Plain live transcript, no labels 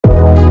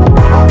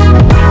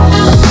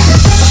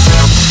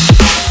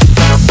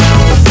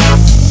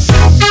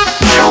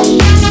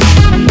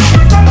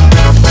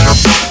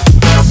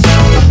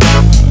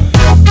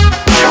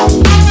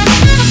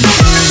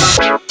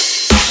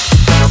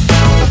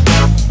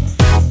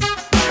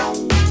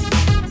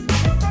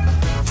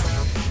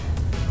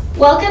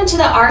Welcome to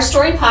the Our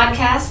Story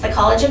podcast, the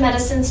College of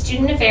Medicine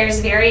Student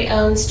Affairs' very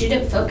own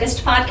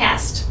student-focused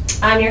podcast.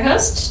 I'm your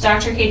host,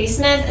 Dr. Katie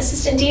Smith,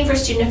 Assistant Dean for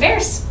Student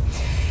Affairs.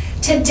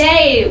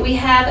 Today, we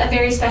have a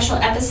very special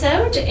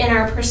episode in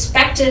our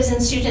Perspectives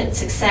in Student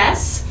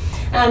Success.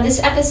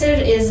 This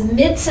episode is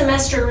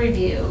mid-semester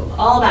review,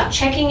 all about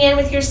checking in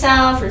with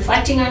yourself,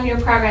 reflecting on your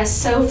progress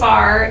so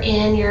far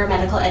in your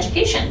medical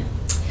education.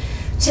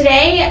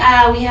 Today,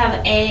 we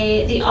have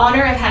the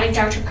honor of having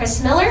Dr.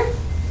 Chris Miller,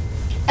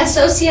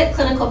 Associate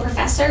Clinical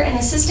Professor and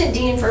Assistant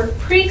Dean for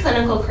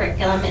Preclinical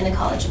Curriculum in the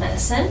College of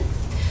Medicine.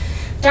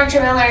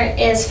 Dr. Miller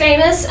is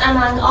famous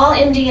among all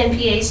MD and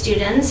PA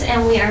students,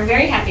 and we are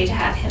very happy to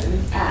have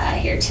him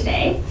here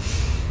today.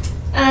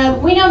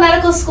 We know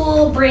medical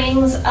school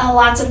brings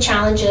lots of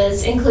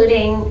challenges,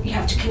 including you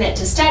have to commit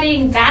to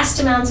studying vast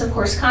amounts of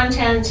course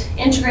content,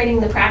 integrating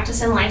the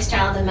practice and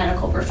lifestyle of the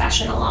medical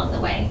profession along the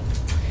way.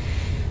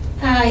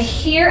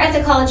 Here at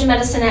the College of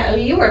Medicine at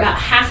OU, we're about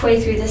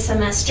halfway through the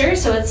semester,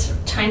 so it's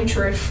time to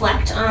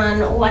reflect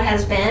on what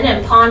has been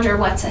and ponder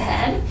what's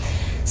ahead.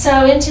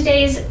 So in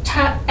today's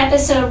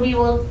episode, we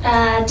will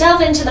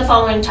delve into the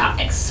following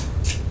topics: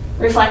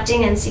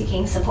 reflecting and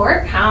seeking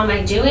support. How am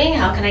I doing?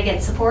 How can I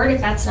get support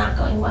if that's not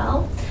going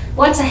well?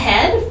 What's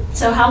ahead?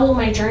 So how will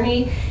my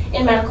journey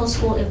in medical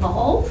school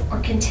evolve or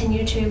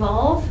continue to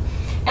evolve?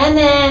 And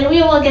then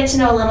we will get to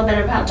know a little bit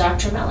about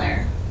Dr.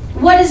 Miller.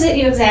 What is it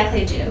you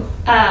exactly do?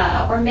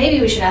 Or maybe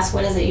we should ask,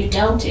 what is it you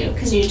don't do?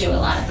 Because you do a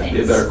lot of things.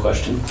 That'd be a better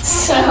question.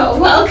 So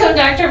welcome,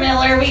 Dr.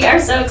 Miller. We are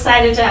so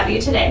excited to have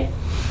you today.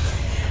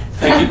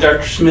 Thank you,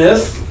 Dr.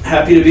 Smith.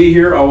 Happy to be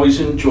here.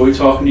 Always enjoy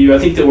talking to you. I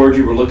think the word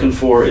you were looking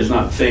for is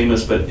not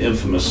famous, but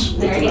infamous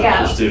with There the you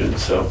medical go.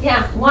 students. So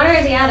Yeah, one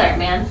or the other,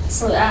 man.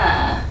 So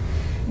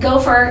go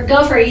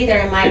for either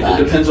in my it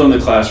book. depends on the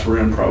class we're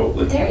in,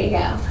 probably. There you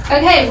go.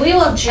 Okay, we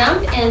will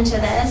jump into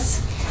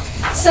this.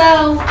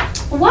 So,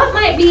 what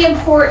might be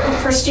important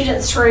for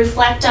students to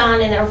reflect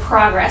on in their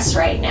progress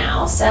right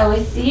now? So,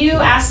 if you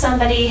ask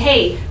somebody,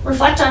 hey,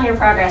 reflect on your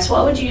progress,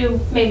 what would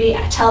you maybe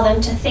tell them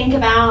to think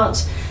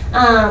about?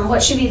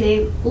 What should they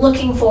be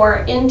looking for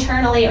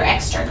internally or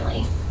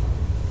externally?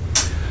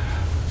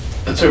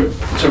 It's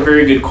a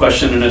very good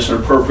question, and it's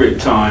an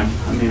appropriate time.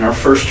 I mean, our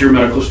first year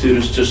medical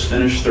students just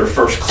finished their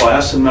first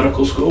class in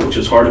medical school, which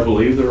is hard to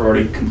believe. They're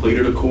already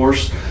completed a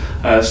course.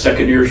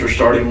 Second years are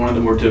starting one of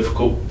the more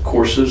difficult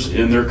courses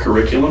in their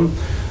curriculum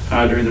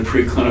during the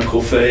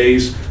preclinical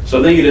phase. So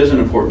I think it is an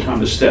important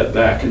time to step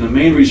back. And the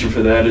main reason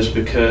for that is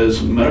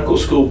because medical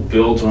school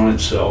builds on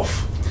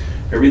itself.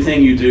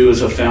 Everything you do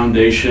is a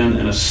foundation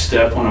and a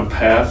step on a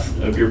path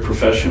of your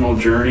professional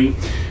journey.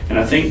 And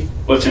I think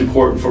what's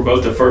important for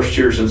both the first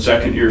years and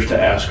second years to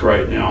ask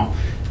right now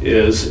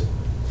is,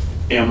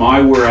 am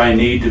I where I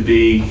need to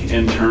be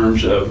in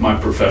terms of my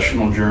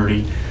professional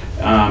journey?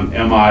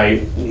 Am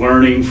I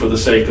learning for the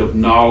sake of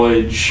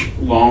knowledge,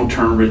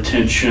 long-term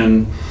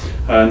retention,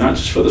 not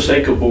just for the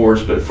sake of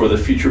boards, but for the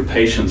future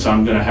patients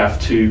I'm going to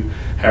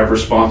have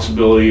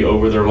responsibility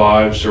over their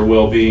lives, their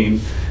well-being.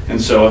 And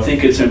so I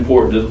think it's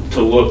important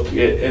to look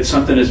at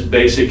something as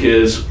basic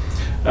as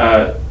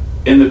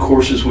in the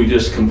courses we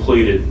just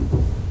completed,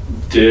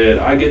 did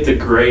I get the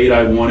grade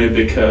I wanted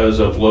because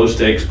of low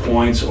stakes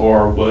points,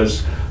 or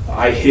was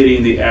I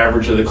hitting the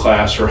average of the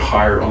class or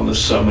higher on the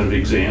summative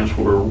exams?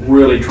 We're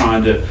really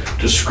trying to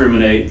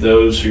discriminate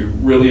those who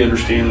really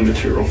understand the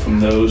material from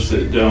those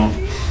that don't.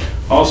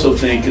 I also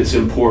think it's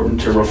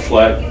important to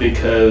reflect,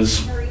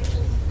 because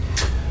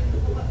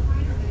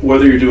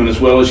whether you're doing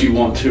as well as you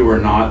want to or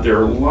not, there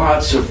are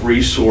lots of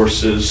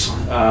resources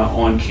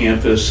on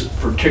campus,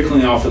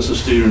 particularly in the Office of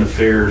Student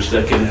Affairs,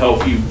 that can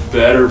help you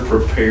better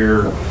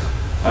prepare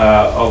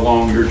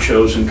along your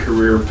chosen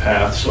career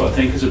path. So I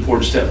think it's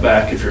important to step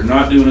back. If you're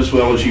not doing as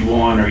well as you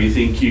want, or you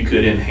think you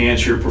could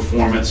enhance your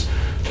performance,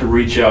 to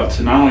reach out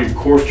to not only your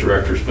course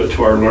directors, but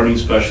to our learning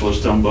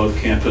specialists on both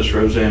campus,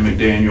 Roseanne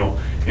McDaniel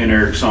and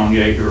Eric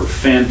Saunier, who are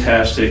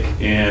fantastic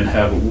and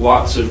have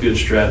lots of good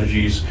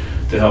strategies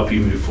to help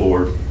you move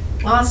forward.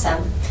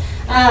 Awesome.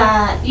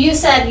 You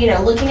said,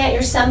 looking at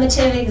your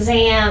summative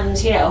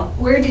exams,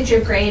 where did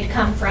your grade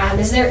come from?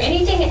 Is there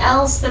anything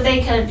else that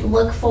they could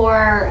look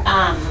for?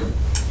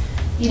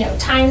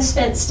 Time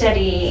spent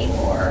studying,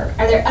 or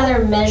are there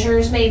other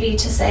measures maybe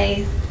to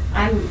say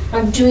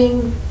I'm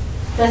doing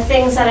the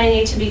things that I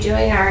need to be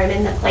doing, or I'm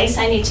in the place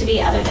I need to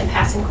be, other than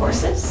passing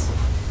courses?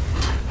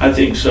 I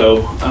think so.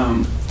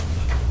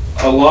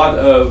 A lot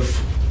of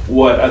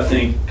what I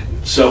think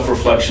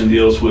self-reflection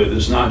deals with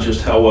is not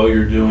just how well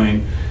you're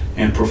doing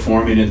and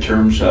performing in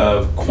terms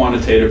of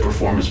quantitative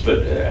performance,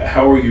 but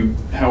how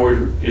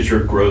is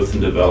your growth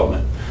and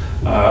development?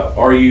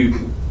 Are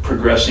you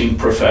progressing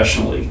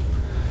professionally?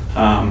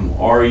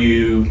 Are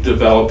you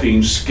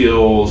developing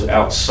skills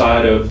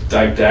outside of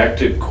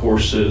didactic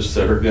courses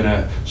that are going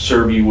to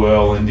serve you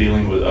well in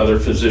dealing with other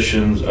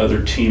physicians,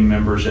 other team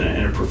members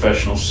in a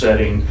professional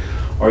setting?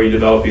 Are you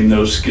developing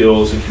those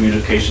skills and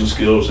communication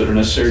skills that are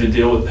necessary to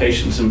deal with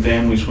patients and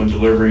families when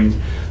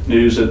delivering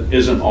news that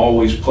isn't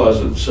always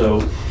pleasant?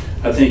 So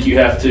I think you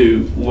have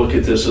to look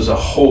at this as a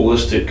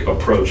holistic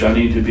approach. I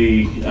need to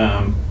be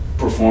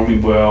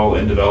performing well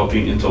and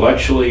developing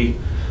intellectually,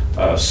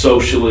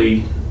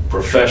 socially,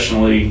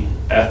 professionally,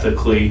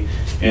 ethically,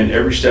 and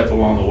every step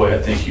along the way.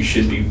 I think you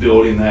should be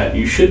building that.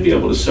 You should be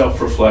able to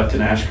self-reflect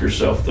and ask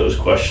yourself those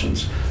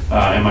questions.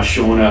 Am I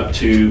showing up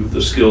to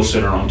the skills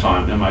center on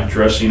time? Am I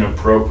dressing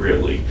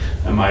appropriately?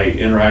 Am I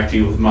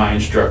interacting with my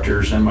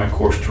instructors and my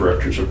course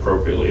directors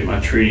appropriately? Am I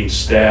treating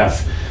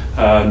staff,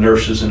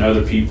 nurses and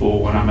other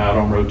people when I'm out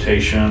on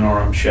rotation or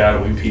I'm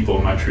shadowing people?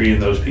 Am I treating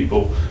those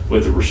people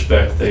with the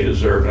respect they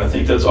deserve? And I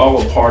think that's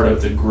all a part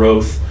of the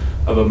growth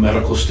of a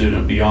medical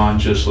student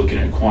beyond just looking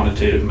at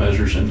quantitative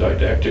measures and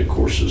didactic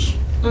courses.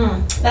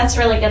 That's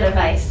really good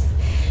advice.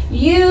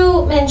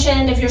 You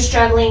mentioned if you're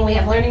struggling, we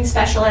have learning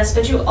specialists,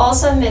 but you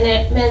also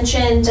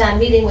mentioned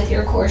meeting with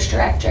your course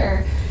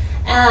director.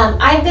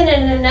 I've been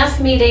in enough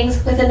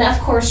meetings with enough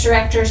course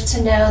directors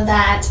to know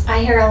that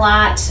I hear a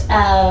lot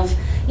of,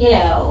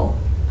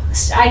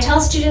 I tell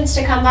students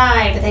to come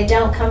by, but they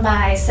don't come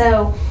by.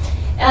 So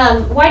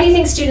why do you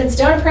think students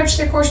don't approach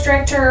their course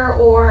director,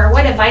 or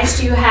what advice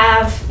do you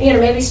have?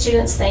 Maybe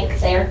students think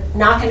they're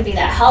not going to be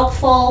that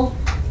helpful.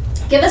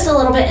 Give us a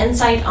little bit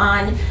insight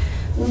on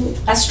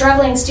a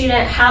struggling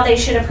student, how they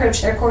should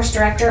approach their course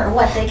director, or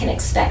what they can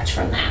expect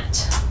from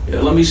that.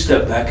 Yeah, let me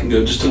step back and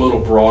go just a little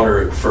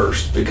broader at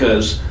first,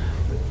 because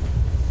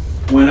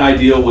when I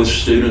deal with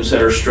students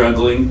that are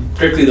struggling,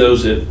 particularly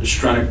those that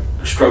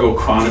struggle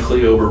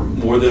chronically over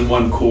more than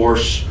one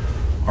course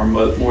or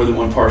more than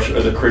one part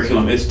of the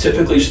curriculum, it's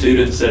typically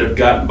students that have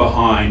gotten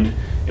behind,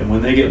 and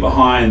when they get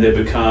behind, they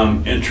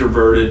become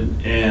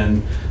introverted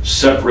and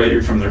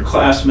separated from their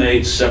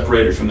classmates,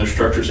 separated from their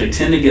instructors. They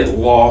tend to get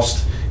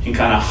lost and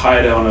kind of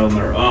hide out on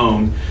their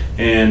own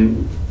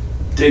and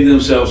dig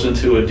themselves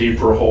into a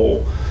deeper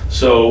hole.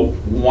 So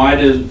why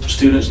do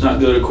students not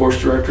go to course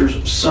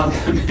directors? Some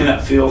of them in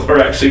that field are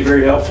actually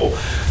very helpful.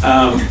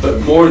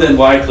 But more than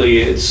likely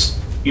it's,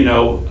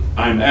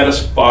 I'm at a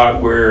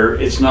spot where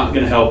it's not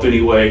going to help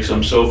anyway because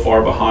I'm so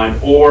far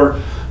behind,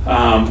 or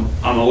I'm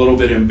a little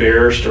bit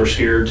embarrassed or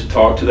scared to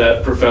talk to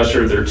that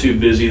professor. They're too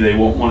busy. They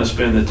won't want to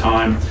spend the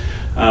time.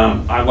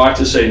 I'd like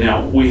to say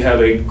now we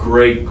have a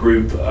great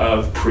group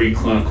of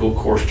preclinical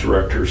course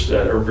directors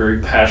that are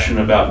very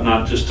passionate about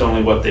not just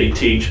only what they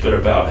teach, but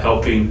about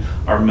helping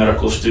our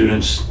medical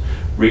students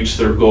reach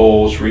their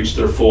goals, reach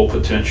their full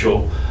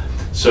potential.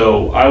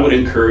 So I would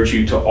encourage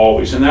you to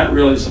always, and that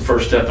really is the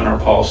first step in our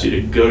policy,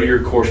 to go to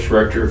your course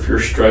director if you're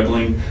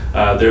struggling.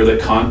 They're the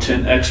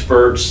content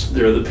experts.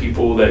 They're the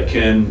people that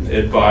can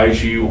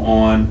advise you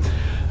on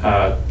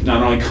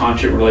not only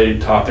content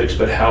related topics,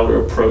 but how to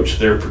approach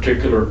their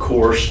particular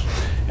course.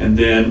 And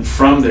then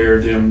from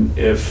there, then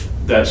if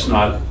that's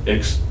not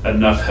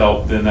enough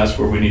help, then that's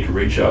where we need to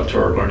reach out to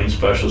our learning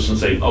specialists and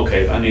say,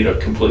 okay, I need a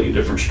completely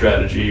different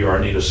strategy, or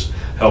I need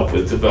help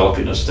with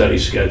developing a study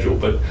schedule.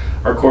 But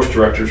our course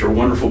directors are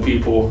wonderful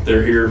people.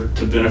 They're here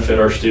to benefit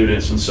our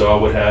students, and so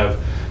I would have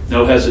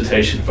no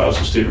hesitation if I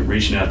was a student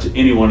reaching out to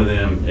any one of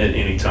them at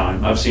any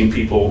time. I've seen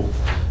people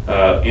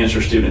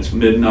answer students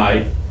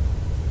midnight,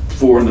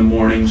 4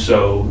 a.m,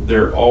 so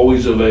they're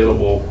always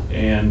available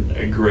and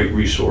a great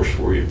resource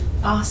for you.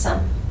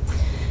 Awesome.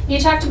 You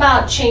talked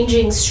about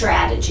changing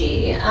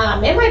strategy. It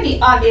might be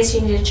obvious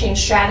you need to change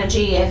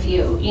strategy if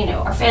you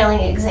are failing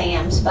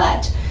exams,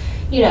 but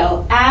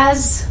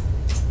as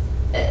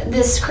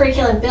this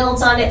curriculum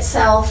builds on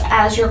itself,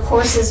 as your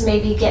courses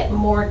maybe get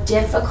more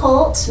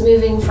difficult,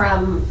 moving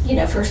from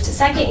first to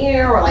second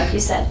year, or like you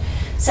said,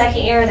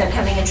 second year, they're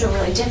coming into a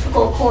really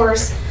difficult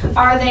course.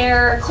 Are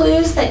there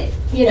clues that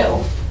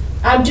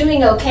I'm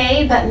doing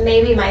okay, but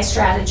maybe my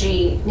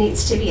strategy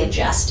needs to be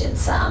adjusted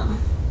some?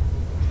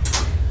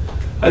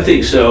 I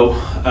think so.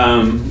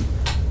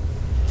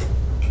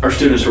 Our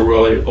students are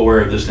really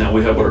aware of this now.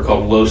 We have what are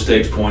called low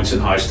stakes points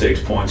and high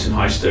stakes points. And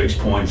high stakes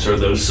points are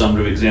those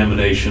summative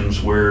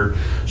examinations where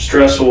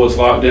stressful is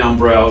lockdown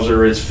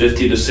browser. It's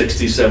 50 to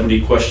 60,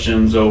 70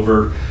 questions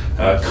over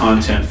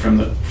content from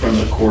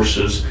the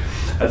courses.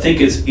 I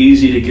think it's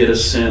easy to get a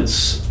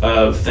sense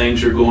of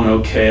things are going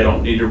okay. I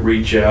don't need to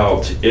reach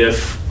out.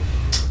 If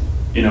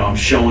I'm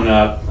showing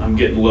up, I'm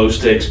getting low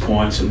stakes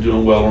points, I'm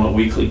doing well on a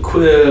weekly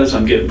quiz,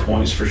 I'm getting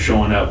points for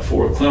showing up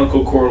for a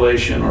clinical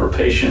correlation or a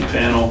patient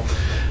panel.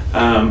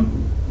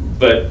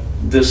 But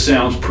this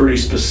sounds pretty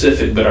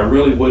specific, but I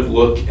really would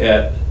look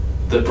at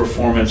the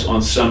performance on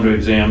summative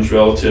exams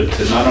relative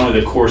to not only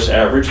the course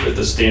average, but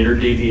the standard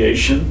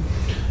deviation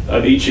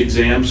of each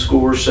exam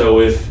score.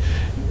 So if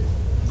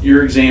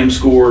your exam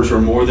scores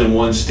are more than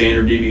one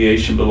standard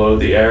deviation below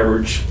the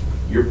average,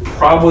 you're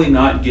probably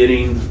not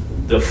getting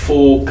the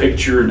full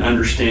picture and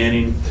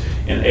understanding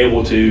and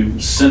able to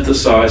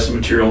synthesize the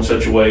material in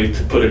such a way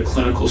to put a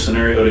clinical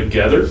scenario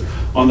together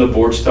on the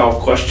board style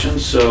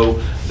questions. So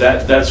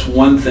that's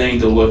one thing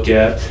to look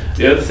at.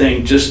 The other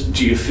thing, just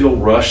do you feel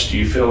rushed? Do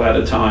you feel out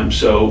of time?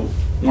 So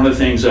one of the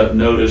things I've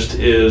noticed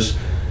is,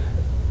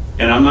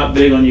 and I'm not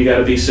big on you got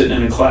to be sitting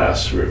in a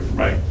class,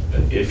 right?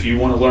 If you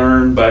want to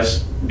learn by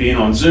being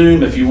on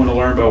Zoom, if you want to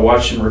learn by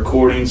watching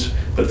recordings.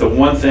 But the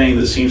one thing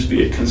that seems to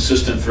be a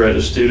consistent thread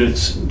is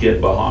students get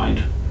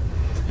behind.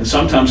 And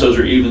sometimes those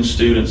are even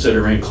students that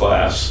are in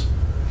class,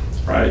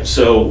 right?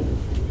 So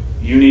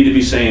you need to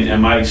be saying,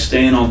 am I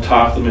staying on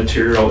top of the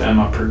material? Am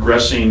I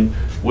progressing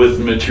with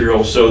the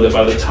material so that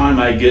by the time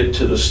I get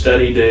to the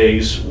study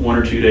days, 1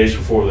 or 2 days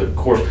before the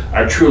course,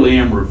 I truly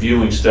am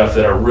reviewing stuff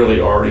that I really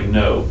already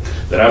know,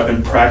 that I've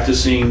been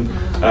practicing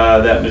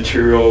that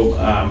material,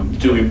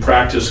 doing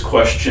practice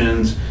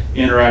questions,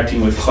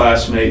 interacting with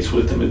classmates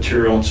with the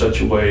material in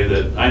such a way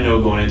that I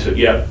know going into it,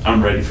 yeah,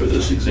 I'm ready for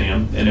this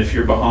exam. And if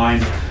you're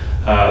behind,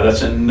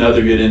 that's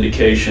another good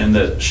indication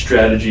that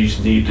strategies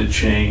need to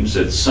change,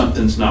 that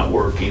something's not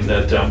working,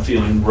 that I'm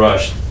feeling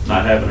rushed,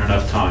 not having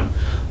enough time.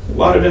 A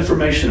lot of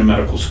information in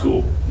medical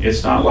school.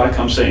 It's not like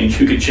I'm saying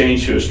you could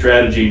change to a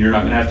strategy and you're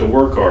not going to have to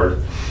work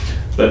hard.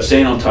 But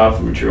staying on top of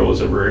the material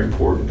is a very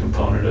important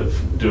component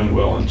of doing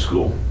well in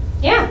school.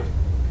 Yeah,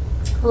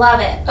 love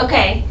it.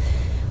 Okay.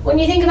 When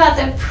you think about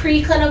the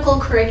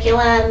preclinical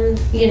curriculum,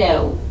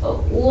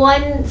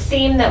 one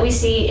theme that we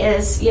see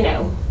is,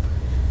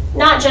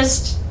 not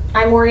just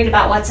I'm worried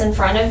about what's in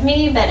front of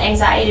me, but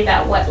anxiety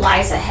about what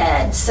lies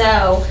ahead.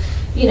 So,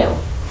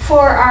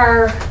 for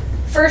our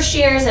first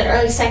years and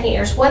early second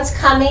years, what's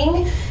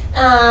coming,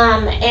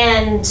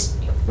 and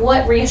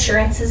what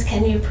reassurances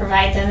can you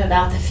provide them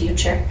about the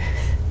future?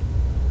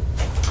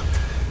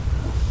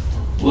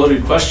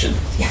 Loaded question.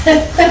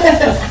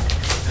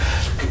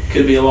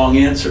 Could be a long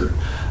answer.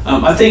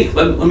 I think,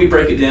 let me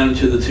break it down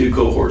into the two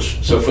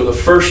cohorts. So for the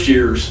first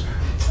years,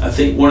 I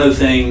think one of the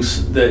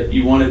things that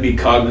you want to be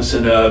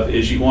cognizant of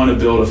is you want to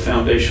build a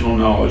foundational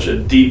knowledge,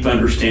 a deep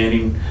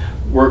understanding,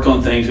 work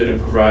on things that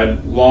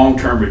provide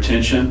long-term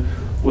retention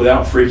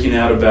without freaking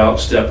out about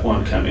step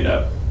 1 coming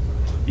up.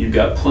 You've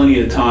got plenty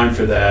of time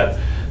for that.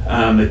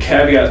 The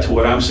caveat to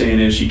what I'm saying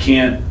is you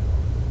can't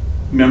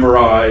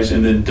memorize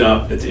and then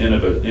dump at the end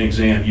of an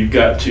exam. You've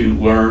got to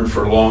learn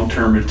for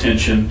long-term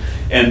retention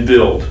and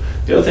build.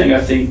 The other thing I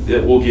think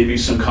that will give you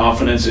some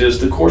confidence is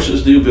the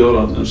courses do build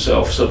on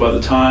themselves. So by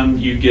the time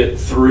you get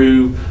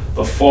through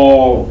the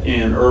fall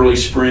and early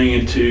spring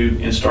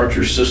and start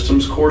your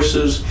systems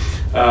courses,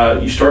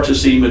 you start to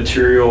see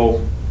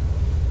material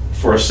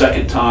for a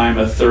second time,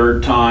 a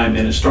third time,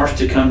 and it starts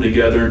to come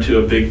together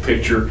into a big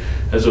picture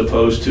as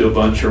opposed to a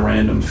bunch of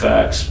random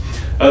facts.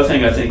 Other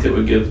thing I think that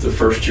would give the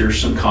first year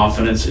some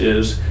confidence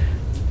is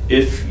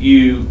if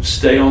you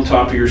stay on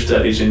top of your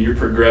studies and you're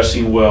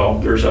progressing well,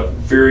 there's a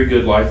very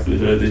good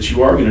likelihood that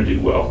you are going to do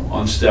well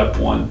on step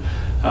 1.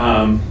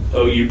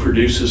 OU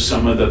produces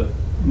some of the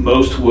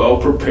most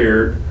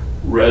well-prepared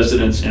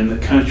residents in the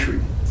country,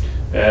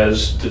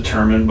 as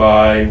determined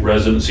by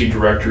residency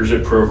directors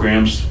at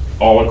programs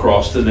all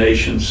across the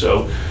nation.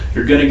 So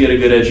you're going to get a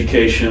good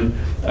education.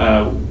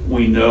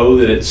 We know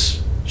that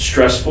it's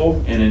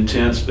stressful and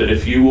intense, but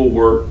if you will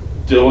work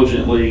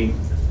diligently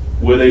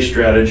with a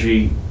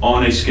strategy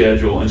on a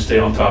schedule and stay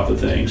on top of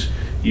things,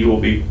 you will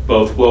be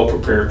both well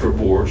prepared for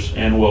boards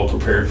and well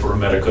prepared for a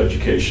medical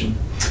education.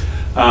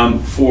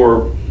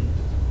 For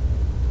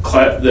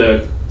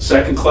the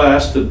second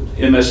class, the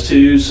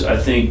MS2s, I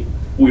think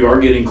we are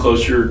getting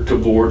closer to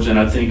boards, and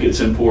I think it's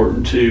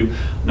important to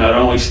not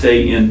only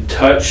stay in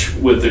touch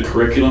with the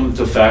curriculum that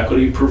the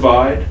faculty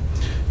provide,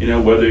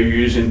 whether you're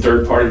using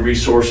third-party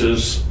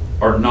resources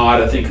or not,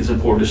 I think it's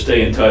important to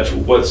stay in touch.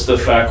 What's the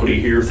faculty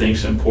here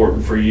thinks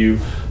important for you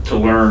to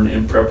learn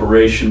in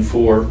preparation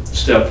for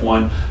step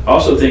 1? I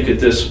also think at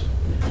this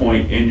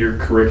point in your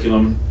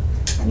curriculum,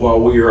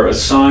 while we are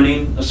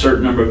assigning a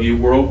certain number of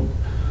UWorld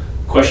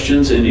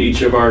questions in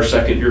each of our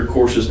second year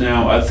courses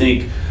now, I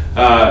think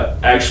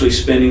actually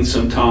spending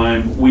some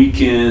time,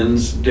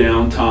 weekends,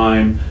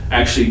 downtime,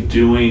 actually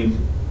doing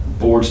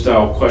board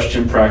style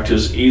question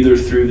practice either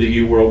through the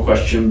UWorld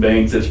question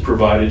bank that's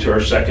provided to our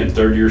second,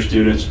 third year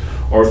students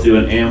or through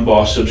an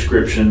AMBOSS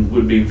subscription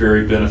would be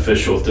very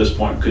beneficial at this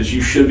point, because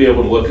you should be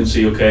able to look and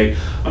see, okay,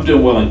 I'm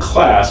doing well in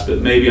class, but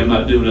maybe I'm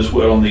not doing as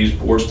well on these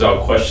board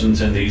style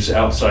questions and these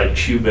outside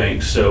Q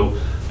banks, so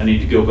I need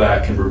to go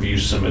back and review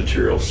some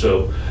material.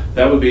 So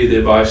that would be the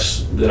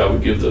advice that I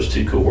would give those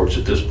two cohorts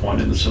at this point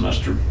in the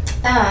semester.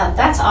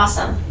 That's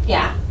awesome.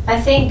 Yeah,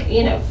 I think,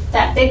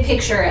 that big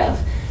picture of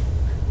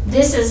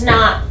this is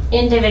not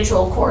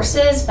individual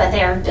courses, but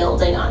they are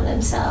building on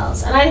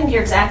themselves. And I think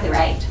you're exactly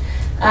right.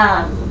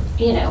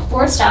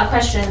 Board style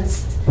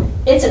questions,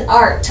 it's an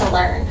art to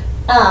learn.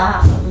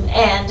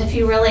 And if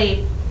you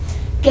really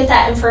get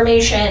that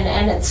information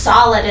and it's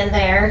solid in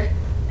there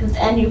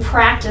and you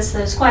practice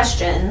those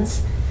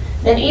questions,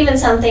 then even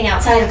something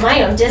outside of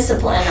my own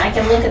discipline, I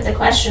can look at the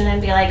question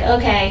and be like,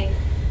 okay,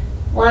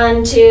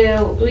 1,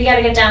 2, we got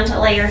to get down to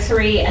layer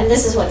 3, and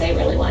this is what they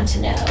really want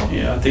to know.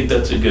 Yeah, I think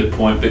that's a good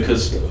point,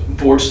 because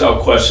board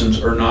style questions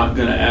are not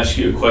going to ask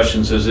you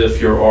questions as if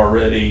you're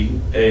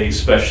already a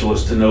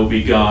specialist in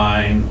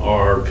OB-GYN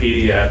or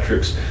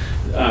pediatrics.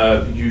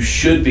 You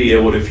should be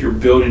able to, if you're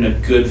building a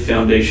good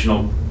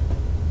foundational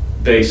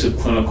base of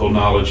clinical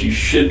knowledge, you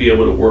should be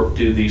able to work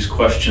through these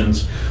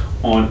questions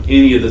on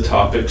any of the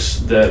topics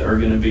that are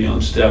going to be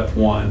on step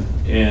 1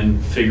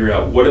 and figure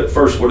out what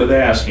are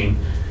they asking,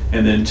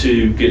 and then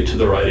 2, get to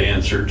the right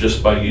answer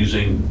just by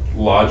using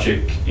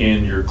logic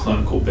and your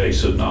clinical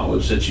base of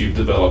knowledge that you've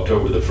developed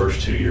over the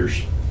first 2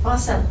 years.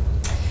 Awesome.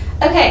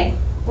 Okay,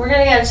 we're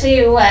going to go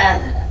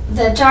to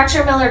the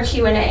Dr. Miller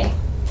Q&A.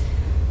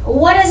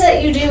 What is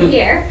it you do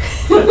here?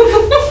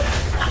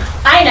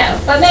 I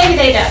know, but maybe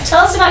they don't.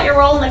 Tell us about your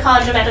role in the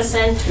College of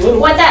Medicine,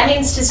 what that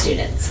means to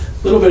students.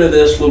 A little bit of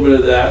this, a little bit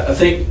of that. I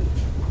think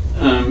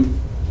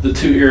the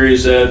 2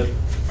 areas that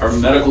our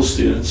medical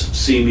students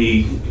see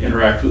me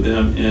interact with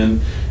them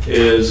in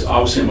is,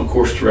 obviously I'm a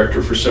course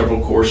director for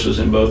several courses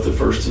in both the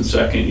first and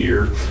second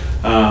year.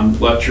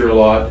 Lecture a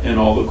lot in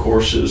all the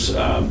courses.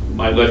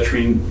 My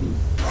lecturing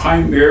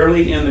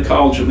primarily in the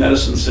College of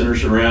Medicine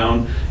centers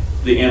around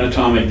the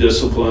anatomic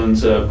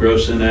disciplines of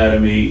gross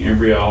anatomy,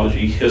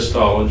 embryology,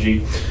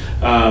 histology.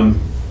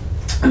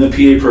 In the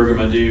PA program,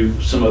 I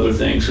do some other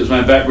things because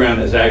my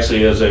background is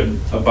actually as a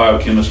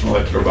biochemist,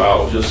 molecular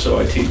biologist, so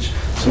I teach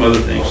some other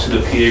things to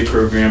the PA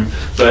program.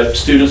 But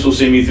students will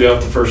see me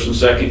throughout the first and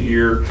second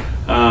year.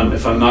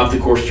 If I'm not the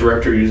course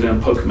director, usually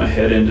I'm poking my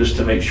head in just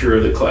to make sure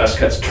the class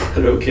got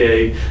started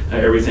okay,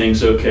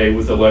 everything's okay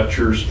with the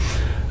lectures.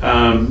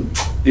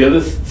 The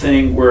other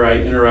thing where I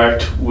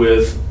interact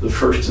with the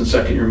first and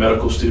second year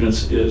medical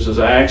students is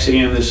I actually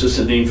am the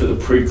assistant dean for the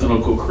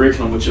preclinical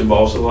curriculum, which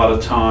involves a lot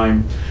of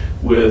time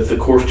with the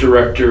course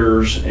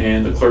directors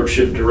and the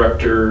clerkship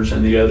directors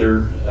and the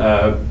other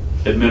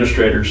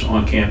administrators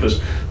on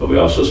campus. But we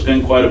also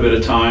spend quite a bit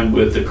of time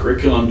with the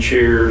curriculum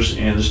chairs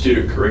and the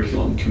student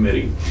curriculum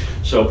committee.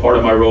 So part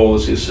of my role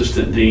as the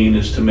assistant dean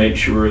is to make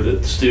sure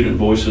that the student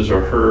voices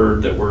are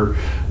heard, that we're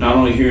not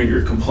only hearing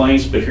your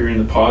complaints, but hearing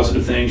the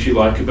positive things you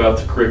like about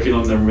the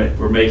curriculum, that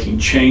we're making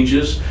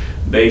changes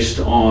based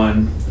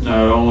on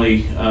not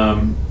only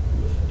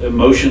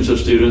emotions of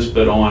students,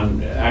 but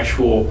on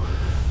actual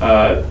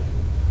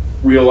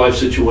real life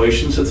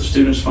situations that the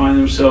students find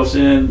themselves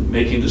in,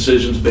 making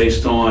decisions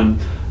based on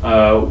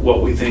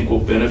what we think will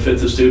benefit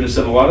the students.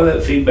 And a lot of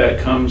that feedback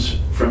comes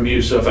from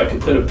you. So if I can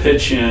put a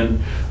pitch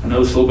in, I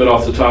know it's a little bit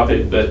off the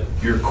topic, but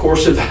your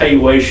course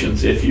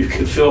evaluations, if you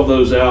could fill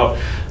those out,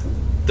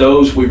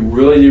 those, we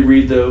really do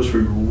read those, we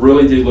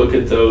really do look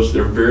at those.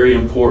 They're very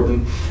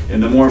important.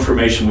 And the more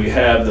information we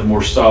have, the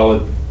more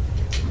solid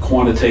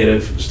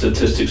quantitative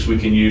statistics we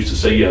can use to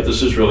say, yeah,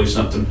 this is really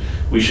something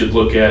we should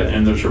look at,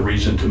 and there's a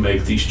reason to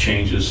make these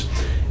changes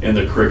in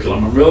the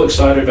curriculum. I'm real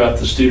excited about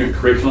the student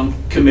curriculum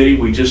committee.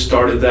 We just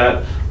started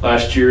that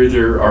last year.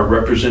 There are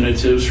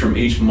representatives from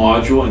each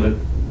module and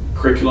the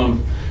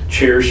curriculum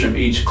chairs from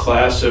each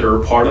class that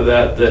are a part of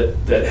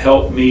that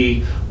help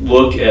me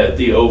look at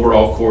the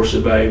overall course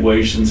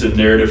evaluations and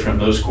narrative from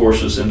those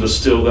courses and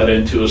distill that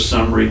into a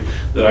summary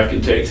that I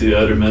can take to the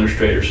other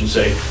administrators and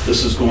say,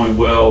 this is going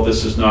well,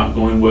 this is not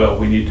going well,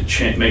 we need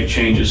to make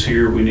changes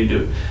here, we need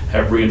to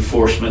have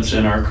reinforcements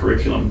in our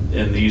curriculum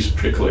in these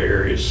particular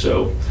areas.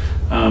 So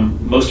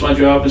most of my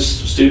job is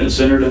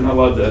student-centered, and I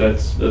love that.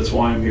 That's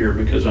why I'm here,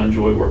 because I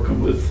enjoy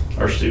working with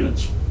our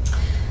students.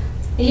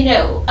 You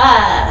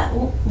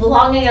know,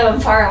 long ago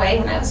and far away,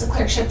 when I was a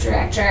clerkship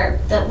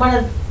director, it might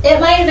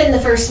have been the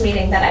first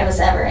meeting that I was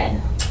ever in.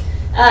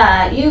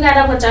 You got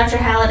up with Dr.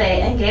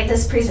 Halliday and gave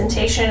this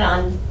presentation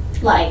on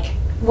like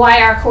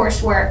why our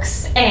course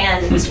works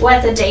and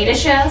what the data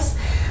shows.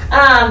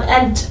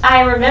 And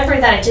I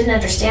remember that I didn't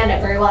understand it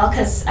very well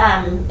because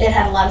it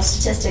had a lot of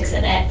statistics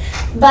in it.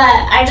 But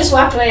I just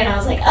walked away and I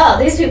was like, oh,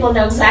 these people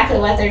know exactly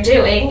what they're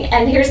doing,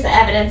 and here's the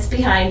evidence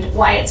behind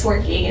why it's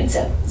working. And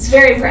so it's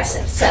very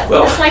impressive. So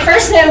that's my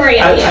first memory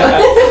of you.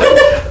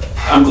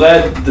 I'm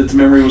glad that the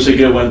memory was a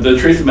good one. The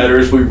truth of the matter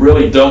is we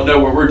really don't know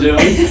what we're doing.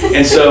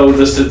 And so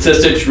the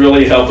statistics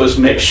really help us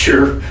make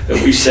sure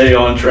that we stay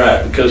on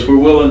track, because we're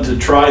willing to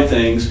try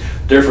things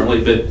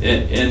differently. But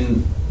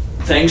in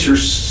things are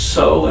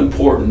so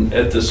important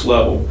at this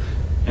level,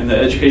 and the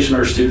education of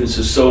our students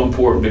is so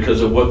important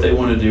because of what they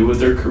want to do with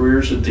their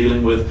careers and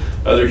dealing with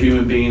other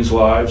human beings'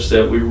 lives,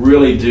 that we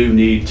really do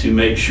need to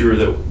make sure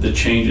that the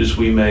changes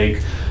we make,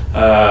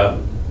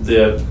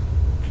 the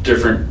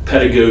different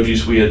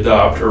pedagogies we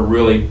adopt, are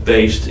really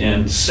based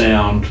in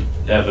sound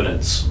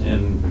evidence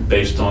and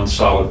based on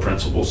solid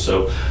principles.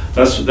 So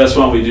that's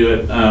why we do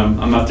it.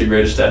 I'm not the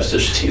greatest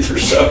statistician either,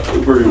 so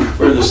we're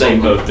in the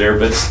same boat there,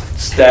 but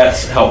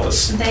stats help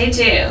us. They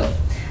do.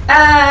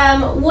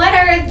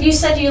 You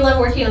said you love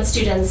working with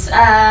students.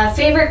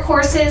 Favorite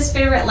courses,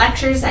 favorite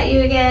lectures that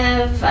you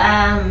give,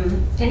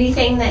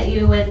 anything that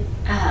you would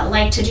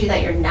like to do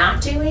that you're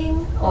not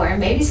doing, or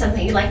maybe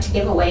something you'd like to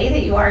give away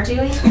that you are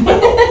doing?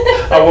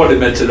 I won't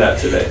admit to that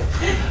today.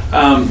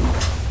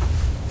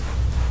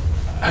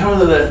 I don't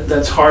know,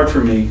 that's hard for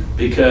me,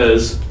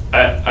 because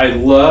I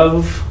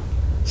love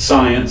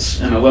science,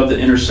 and I love the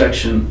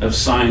intersection of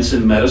science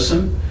and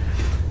medicine,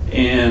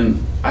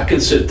 and I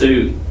could sit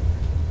through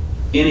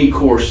any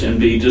course and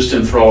be just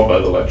enthralled by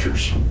the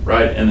lectures,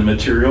 right, and the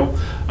material.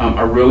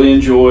 I really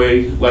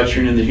enjoy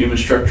lecturing in the human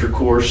structure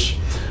course.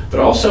 but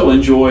also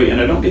enjoy, and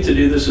I don't get to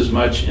do this as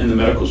much in the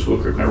medical school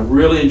curriculum, I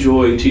really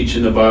enjoy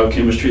teaching the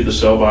biochemistry, the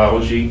cell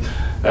biology,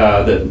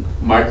 the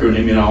micro and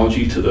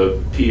immunology to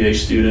the PA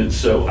students.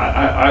 So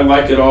I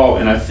like it all,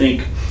 and I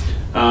think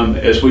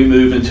as we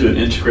move into an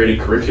integrated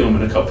curriculum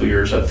in a couple of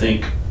years, I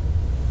think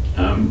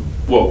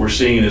what we're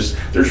seeing is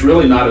there's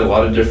really not a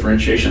lot of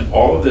differentiation.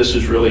 All of this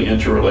is really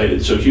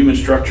interrelated. So human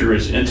structure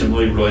is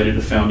intimately related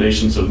to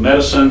foundations of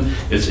medicine.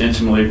 It's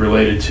intimately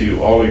related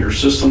to all of your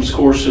systems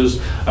courses.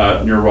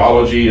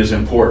 Neurology is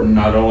important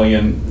not only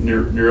in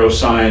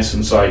neuroscience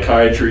and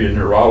psychiatry and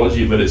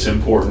neurology, but it's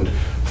important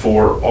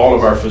for all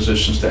of our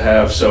physicians to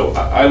have. So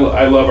I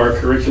love our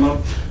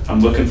curriculum.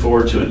 I'm looking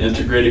forward to an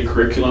integrated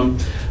curriculum.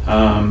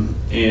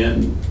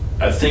 And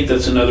I think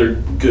that's another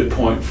good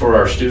point for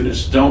our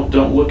students.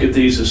 Don't look at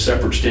these as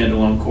separate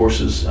standalone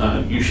courses.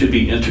 You should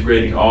be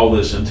integrating all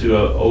this into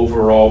an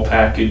overall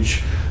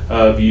package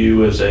of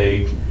you as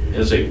a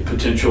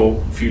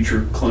potential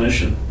future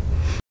clinician.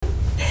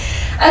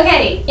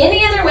 Okay,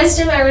 any other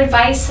wisdom or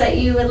advice that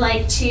you would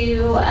like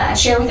to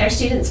share with our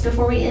students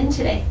before we end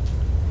today?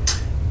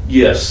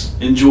 Yes,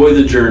 enjoy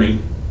the journey.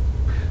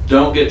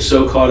 Don't get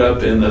so caught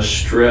up in the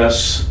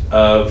stress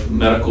of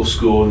medical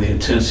school and the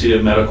intensity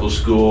of medical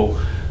school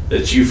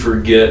that you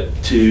forget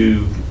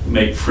to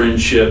make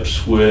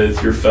friendships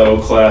with your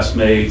fellow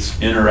classmates,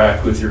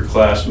 interact with your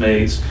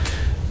classmates.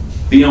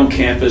 Be on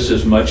campus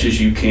as much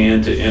as you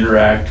can to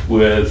interact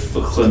with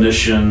the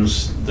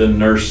clinicians, the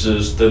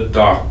nurses, the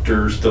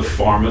doctors, the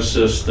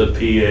pharmacists, the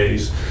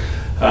PAs.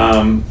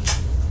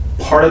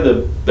 Part of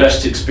the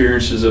best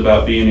experiences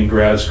about being in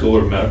grad school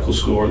or medical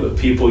school are the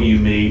people you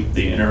meet,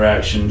 the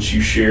interactions you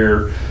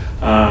share.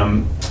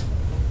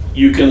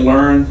 You can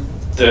learn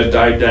the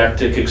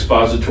didactic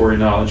expository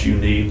knowledge you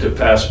need to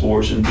pass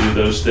boards and do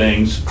those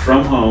things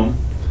from home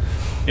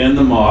in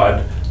the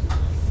mod,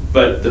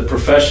 but the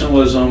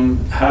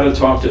professionalism, how to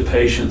talk to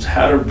patients,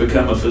 how to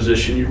become a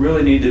physician, you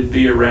really need to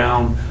be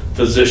around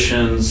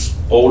physicians,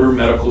 older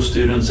medical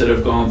students that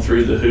have gone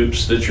through the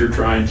hoops that you're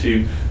trying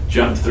to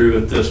jump through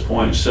at this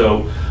point.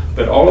 So,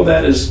 but all of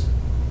that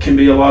can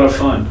be a lot of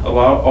fun.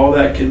 All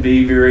that can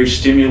be very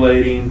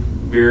stimulating,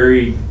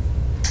 very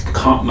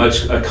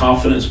much a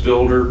confidence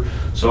builder.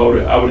 So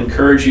I would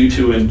encourage you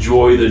to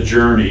enjoy the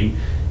journey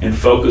and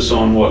focus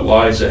on what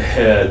lies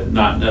ahead,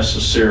 not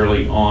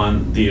necessarily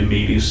on the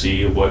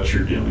immediacy of what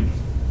you're doing.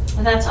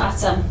 Well, that's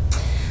awesome.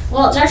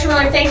 Well, Dr.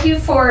 Miller, thank you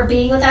for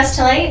being with us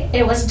tonight.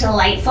 It was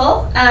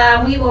delightful.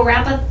 We will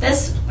wrap up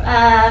this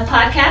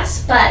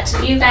podcast,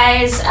 but you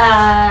guys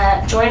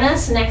join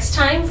us next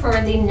time for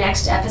the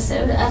next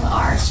episode of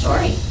Our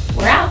Story.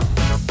 We're out.